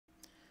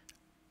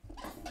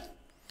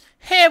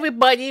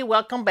everybody,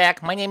 welcome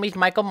back. My name is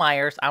Michael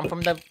Myers. I'm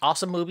from the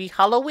awesome movie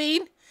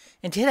Halloween.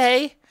 And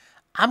today,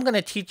 I'm going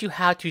to teach you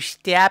how to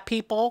stab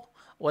people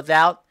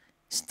without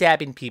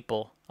stabbing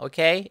people.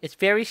 Okay? It's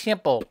very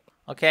simple.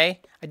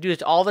 Okay? I do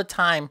this all the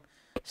time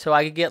so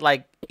I can get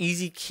like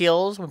easy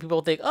kills when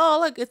people think, oh,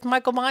 look, it's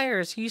Michael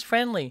Myers. He's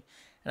friendly.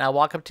 And I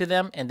walk up to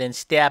them and then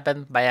stab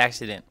them by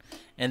accident.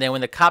 And then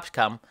when the cops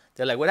come,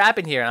 they're like, what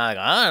happened here? And I'm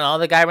like, I don't know.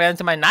 The guy ran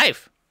into my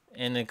knife.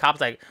 And the cop's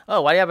like,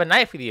 oh, why do you have a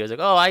knife with you? I was like,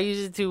 oh, I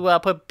use it to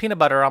put peanut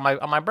butter on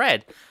my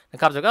bread. The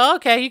cop's like, oh,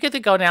 okay, you get to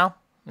go now.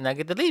 And I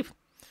get to leave.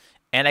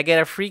 And I get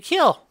a free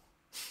kill.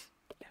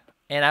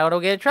 And I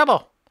don't get in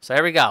trouble. So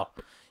here we go.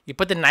 You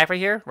put the knife right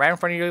here, right in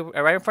front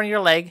of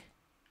your leg.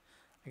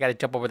 I got to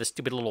jump over the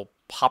stupid little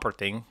popper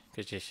thing.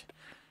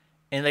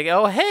 And they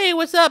go, oh, hey,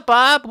 what's up,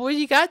 Bob? What do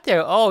you got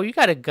there? Oh, you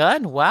got a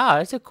gun? Wow,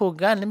 that's a cool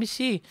gun. Let me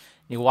see.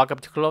 And you walk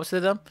up too close to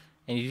them.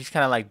 And you just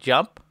kind of like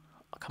jump.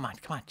 Oh, come on,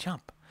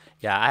 jump.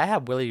 Yeah, I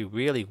have really,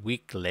 really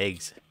weak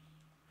legs.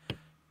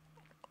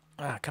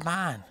 Come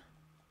on.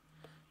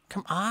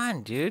 Come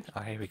on, dude.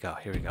 Oh, here we go.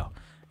 And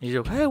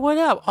you go, hey, what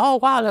up? Oh,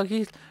 wow,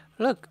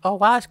 look. Oh,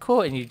 wow, it's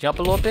cool. And you jump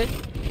a little bit.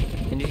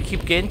 And you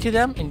keep getting to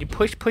them. And you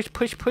push.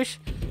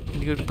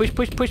 And you go push.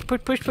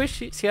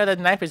 See how the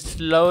knife is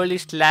slowly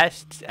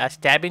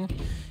stabbing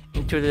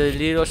into the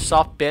little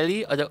soft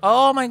belly?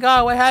 Oh, my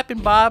God, what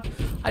happened, Bob?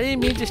 I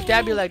didn't mean to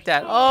stab you like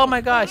that. Oh, my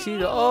God. See,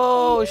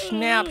 oh,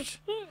 snaps.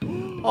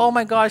 Oh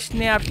my gosh,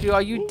 snaps, dude,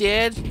 are you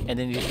dead? And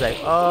then he's like,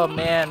 oh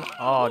man,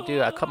 oh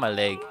dude, I cut my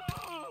leg.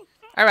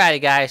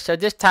 Alrighty guys, so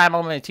this time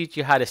I'm going to teach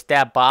you how to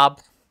stab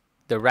Bob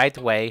the right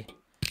way.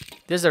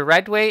 There's a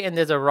right way and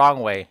there's a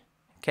wrong way.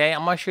 Okay,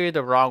 I'm going to show you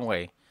the wrong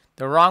way.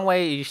 The wrong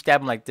way, you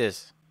stab him like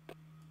this.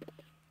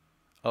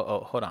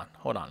 Oh, hold on.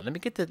 Let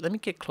me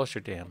get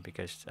closer to him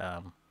because,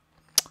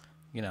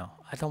 you know,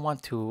 I don't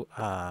want to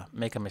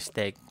make a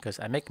mistake because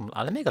I make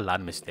a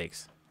lot of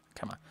mistakes.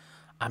 Come on.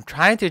 I'm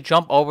trying to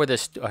jump over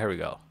this. Oh, here we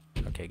go.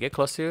 Okay, get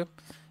close to you.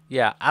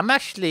 Yeah, I'm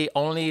actually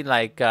only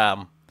like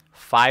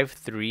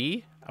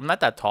 5'3". I'm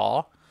not that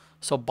tall.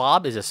 So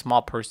Bob is a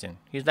small person.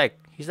 He's like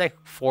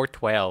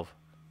 4'12".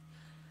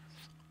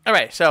 All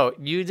right, so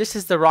this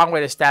is the wrong way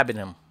to stabbing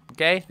him.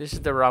 Okay, this is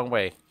the wrong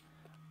way.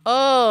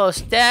 Oh,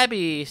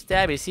 stabby.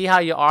 See how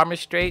your arm is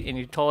straight and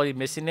you're totally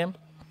missing him?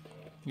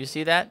 You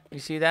see that? You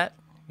see that?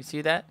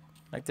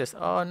 Like this.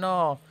 Oh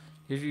no,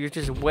 you're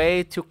just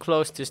way too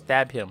close to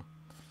stab him.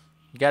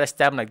 You gotta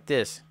stab him like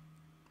this,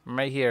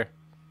 right here.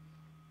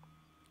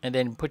 And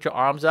then put your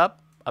arms up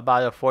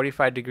about a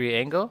 45-degree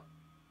angle.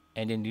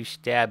 And then you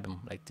stab him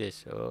like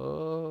this.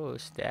 Oh,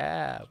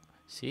 stab.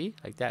 See?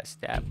 Like that,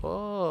 stab.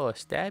 Oh,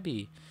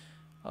 stabby.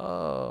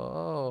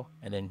 Oh.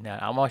 And then now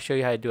I'm gonna show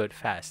you how to do it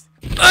fast.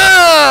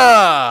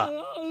 Stab!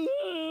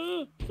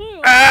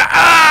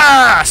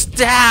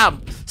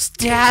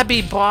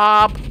 Stabby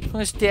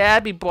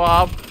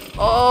Bob.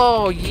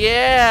 Oh,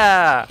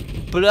 yeah.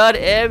 Blood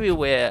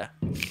everywhere.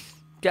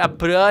 Got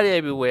blood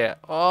everywhere.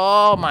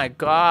 Oh my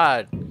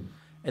God.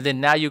 And then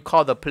now you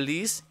call the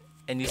police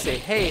and you say,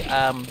 hey,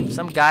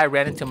 some guy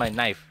ran into my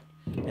knife.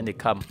 And they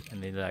come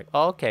and they're like,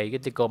 oh, okay, you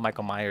get to go,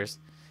 Michael Myers,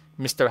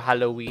 Mr.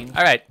 Halloween.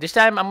 All right, this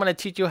time I'm going to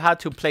teach you how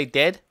to play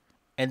dead.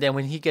 And then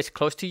when he gets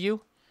close to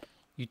you,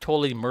 you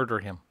totally murder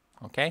him.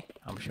 Okay?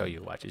 I'm going to show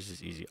you. Watch, this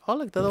is easy. Oh,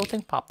 look, the little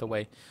thing popped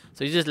away.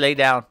 So you just lay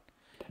down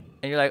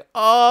and you're like,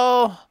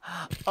 oh,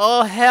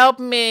 help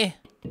me.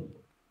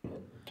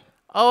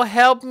 Oh,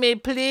 help me,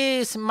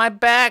 please. My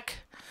back.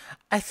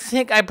 I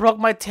think I broke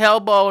my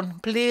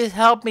tailbone. Please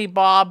help me,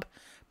 Bob.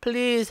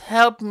 Please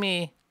help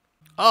me.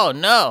 Oh,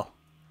 no.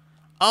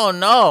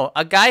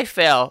 A guy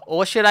fell.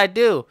 What should I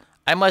do?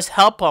 I must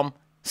help him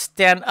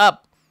stand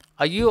up.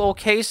 Are you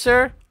okay,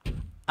 sir?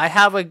 I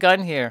have a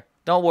gun here.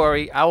 Don't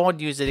worry. I won't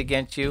use it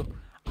against you.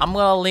 I'm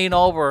going to lean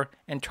over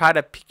and try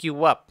to pick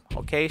you up.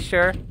 Okay,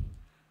 sir?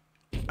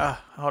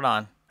 Hold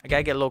on. I got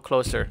to get a little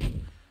closer.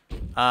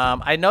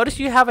 I noticed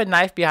you have a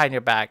knife behind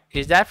your back.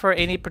 Is that for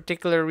any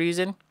particular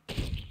reason?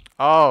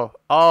 Oh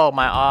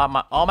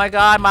my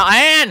God, my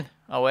hand!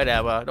 Oh,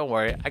 whatever. Don't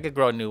worry. I could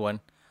grow a new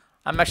one.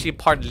 I'm actually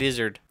part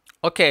lizard.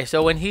 Okay,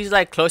 so when he's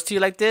like close to you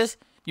like this,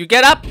 you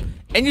get up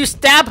and you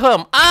stab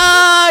him.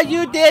 Ah,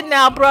 you did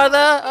now,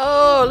 brother.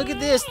 Oh, look at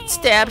this.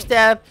 Stab.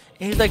 And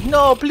he's like,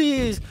 no,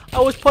 please.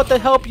 I was supposed to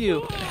help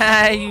you.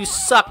 You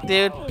suck,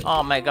 dude.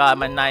 Oh my God,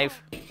 my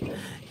knife.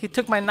 He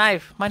took my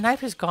knife. My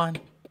knife is gone.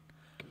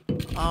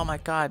 Oh my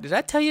God, did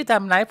I tell you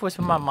that knife was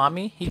from my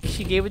mommy?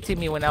 She gave it to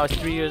me when I was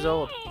 3 years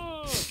old.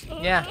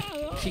 Yeah,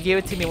 she gave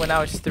it to me when I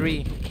was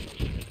 3.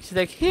 She's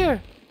like,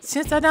 here,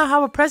 since I now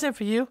have a present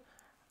for you,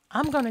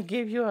 I'm gonna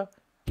give you a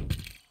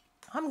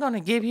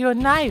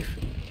knife.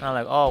 And I'm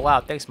like, oh wow,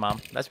 thanks, Mom.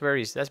 That's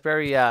very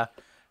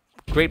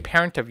great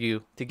parent of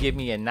you to give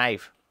me a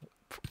knife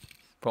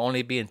for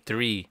only being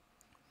 3.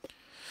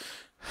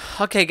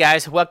 Okay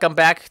guys, welcome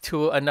back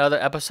to another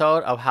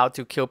episode of How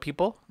to Kill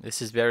People.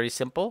 This is very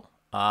simple.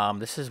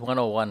 This is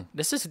 101.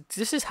 This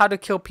is how to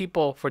kill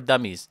people for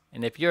dummies.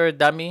 And if you're a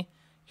dummy,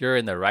 you're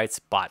in the right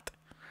spot.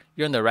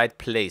 You're in the right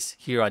place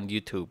here on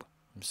YouTube.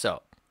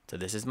 So So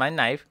this is my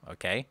knife.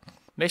 Okay.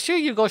 Make sure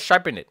you go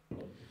sharpen it.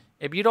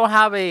 If you don't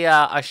have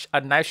a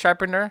knife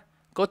sharpener,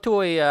 go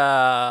to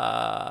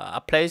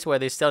a place where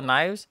they sell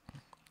knives,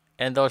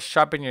 and they'll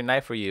sharpen your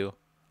knife for you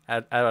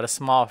at a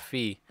small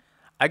fee.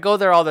 I go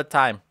there all the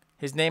time.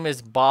 His name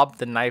is Bob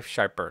the Knife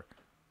Sharper,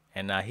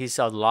 and he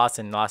sells lots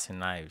and lots of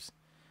knives.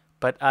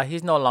 But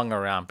he's no longer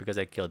around because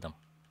I killed him.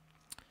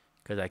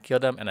 Because I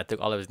killed him and I took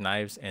all of his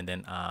knives, and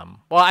then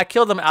well, I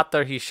killed him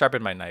after he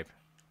sharpened my knife,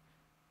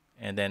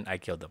 and then I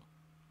killed him.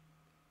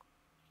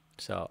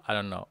 So I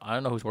don't know. I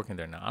don't know who's working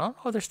there now. I don't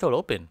know if they're still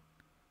open.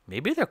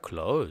 Maybe they're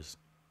closed.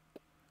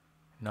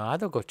 No, I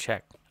don't go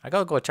check. I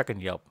gotta go check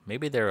in Yelp.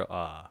 Maybe they're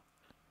I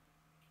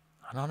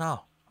don't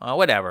know.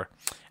 Whatever.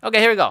 Okay,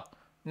 here we go.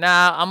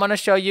 Now I'm gonna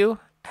show you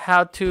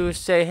how to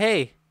say,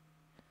 hey,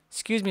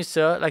 excuse me,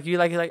 sir. Like you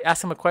like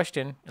ask them a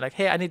question. Like,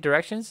 hey, I need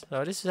directions.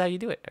 So this is how you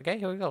do it. Okay,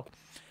 here we go.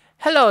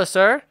 Hello,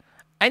 sir.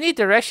 I need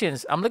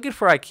directions. I'm looking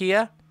for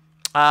IKEA.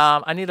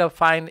 I need to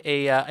find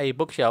a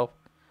bookshelf.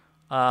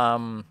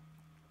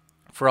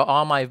 For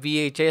all my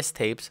VHS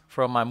tapes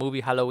from my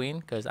movie Halloween,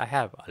 because I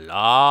have a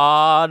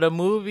lot of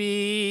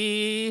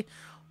movie.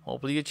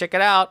 Hopefully you check it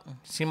out.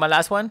 See my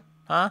last one?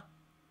 Huh?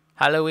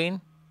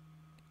 Halloween,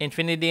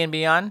 Infinity and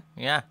Beyond.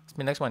 Yeah, it's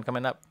my next one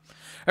coming up.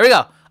 Here we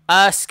go.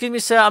 Excuse me,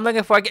 sir. I'm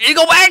looking for a... You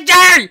go back,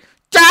 die!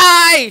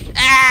 Die!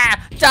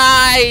 Ah!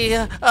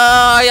 Die!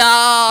 Oh,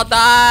 y'all,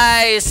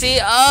 die! See?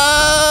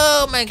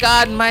 Oh, my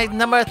God. My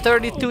number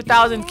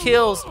 32,000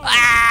 kills.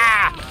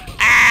 Ah!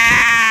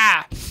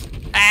 Ah!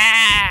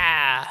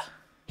 Ah!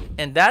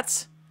 And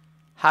that's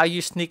how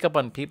you sneak up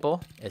on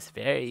people. It's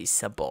very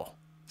simple.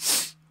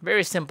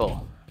 Very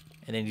simple.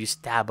 And then you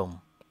stab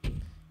them.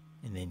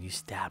 And then you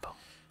stab them.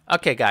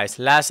 Okay, guys.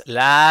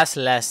 Last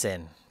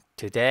lesson.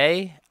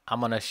 Today,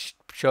 I'm going to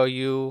show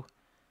you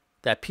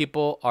that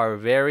people are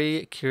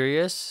very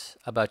curious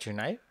about your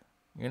knife.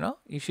 You know,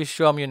 you should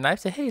show them your knife.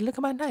 Say, hey, look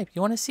at my knife.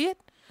 You want to see it?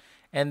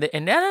 And I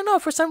don't know,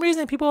 for some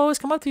reason, people always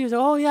come up to you and say,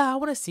 oh, yeah, I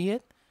want to see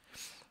it.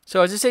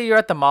 So just say you're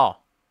at the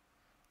mall.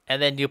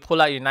 And then you pull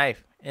out your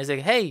knife. And it's like,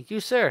 hey, you,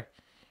 sir,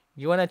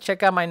 you want to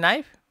check out my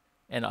knife?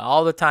 And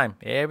all the time,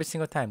 every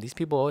single time, these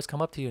people always come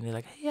up to you and they're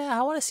like, hey, yeah,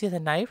 I want to see the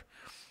knife.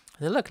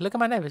 I say, look at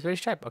my knife. It's very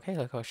sharp. Okay,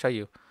 look, I'll show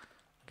you.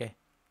 Okay,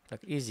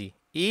 look, easy.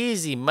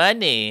 Easy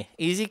money.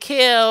 Easy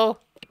kill.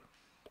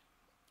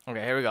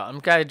 Okay, here we go. I'm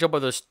going to jump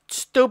over this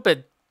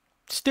stupid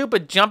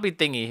jumpy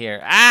thingy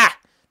here. Ah,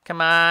 come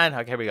on.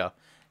 Okay, here we go.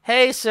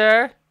 Hey,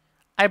 sir,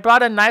 I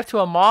brought a knife to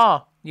a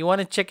mall. You want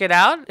to check it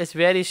out? It's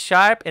very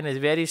sharp and it's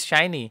very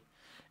shiny.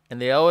 And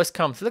they always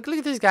come. So look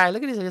at this guy.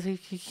 Look at this.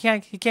 He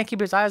can't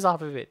keep his eyes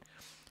off of it.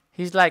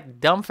 He's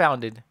like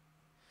dumbfounded.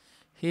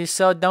 He's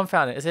so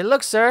dumbfounded. I say,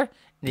 look, sir.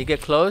 And you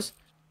get close.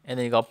 And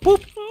then you go,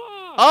 boop.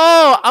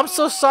 Oh, I'm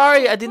so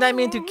sorry. I did not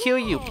mean to kill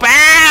you.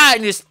 Bah!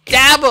 And you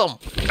stab him.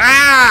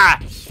 Ah!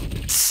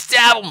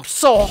 Stab him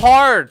so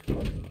hard.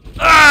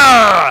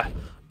 Ah!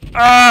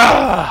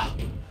 Ah!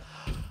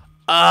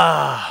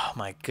 Ah!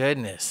 My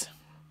goodness.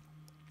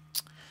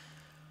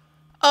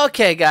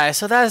 Okay, guys.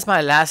 So that is my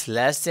last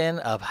lesson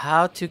of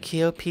how to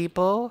kill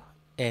people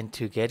and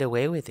to get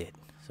away with it.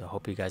 So I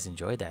hope you guys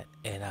enjoyed that.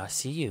 And I'll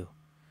see you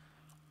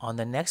on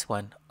the next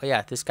one. Oh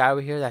yeah, this guy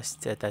over here that's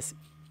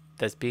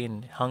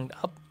being hung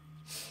up.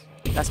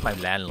 That's my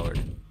landlord.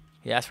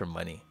 He asked for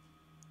money.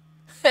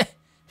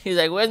 He's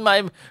like, where's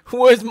my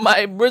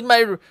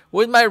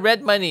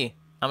rent money?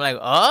 I'm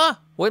like,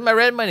 where's my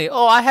rent money?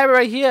 Oh, I have it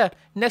right here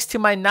next to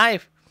my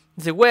knife.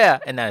 He said,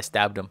 where? And then I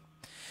stabbed him.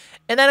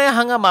 And then I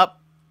hung him up.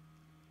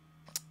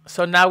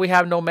 So now we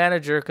have no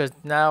manager because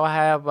now I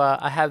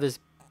have this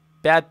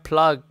bad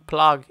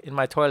plug in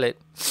my toilet,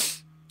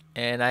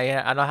 and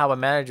I don't have a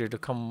manager to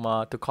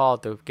come to call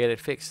to get it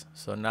fixed.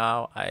 So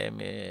now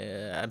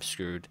I'm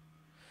screwed.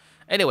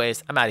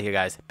 Anyways, I'm out of here,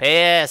 guys.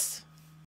 Peace.